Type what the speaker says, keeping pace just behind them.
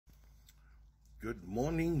Good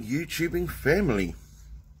morning, YouTubing family.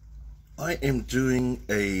 I am doing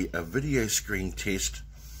a video screen test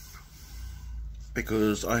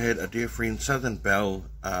because I had a dear friend, Southern Belle,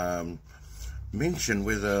 mention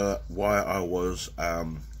why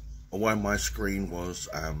my screen was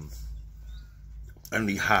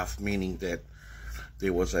only half, meaning that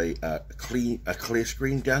there was a clear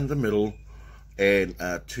screen down the middle and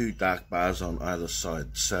two dark bars on either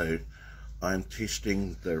side. So I'm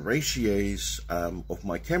testing the ratios of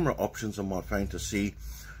my camera options on my phone to see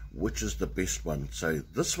which is the best one. So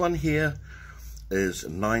this one here is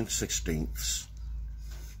 9/16.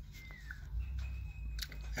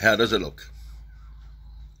 How does it look?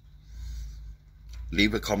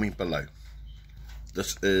 Leave a comment below.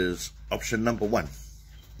 This is option number 1.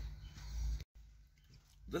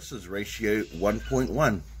 This is ratio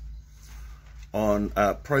 1.1 on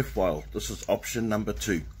profile. This is option number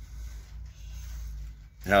 2.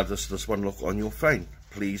 How does this one look on your phone?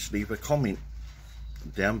 Please leave a comment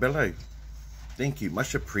down below. Thank you,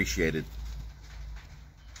 much appreciated.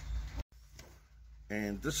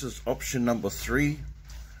 And this is option number 3.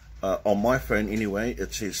 On my phone anyway,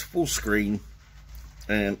 it says full screen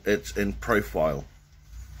and it's in profile.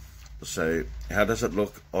 So how does it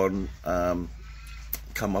look on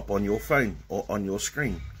come up on your phone or on your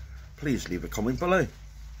screen? Please leave a comment below.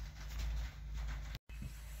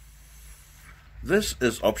 This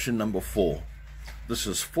is option number 4. This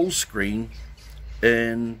is full screen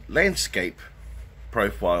in landscape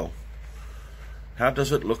profile. How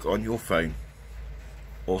does it look on your phone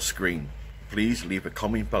or screen? Please leave a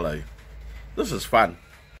comment below. This is fun.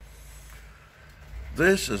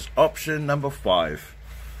 This is option number 5.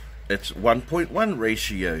 It's 1.1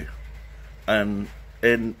 ratio and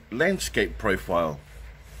in landscape profile.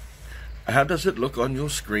 How does it look on your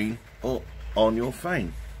screen or on your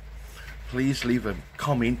phone? Please leave a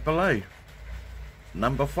comment below.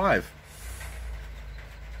 Number 5.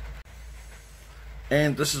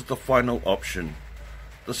 And this is the final option.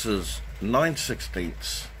 This is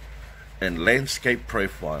 9/16 in landscape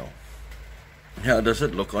profile. How does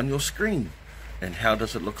it look on your screen? And how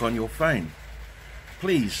does it look on your phone?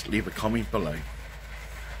 Please leave a comment below.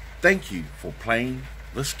 Thank you for playing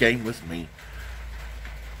this game with me.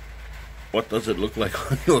 What does it look like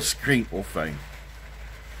on your screen or phone?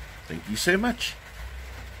 Thank you so much.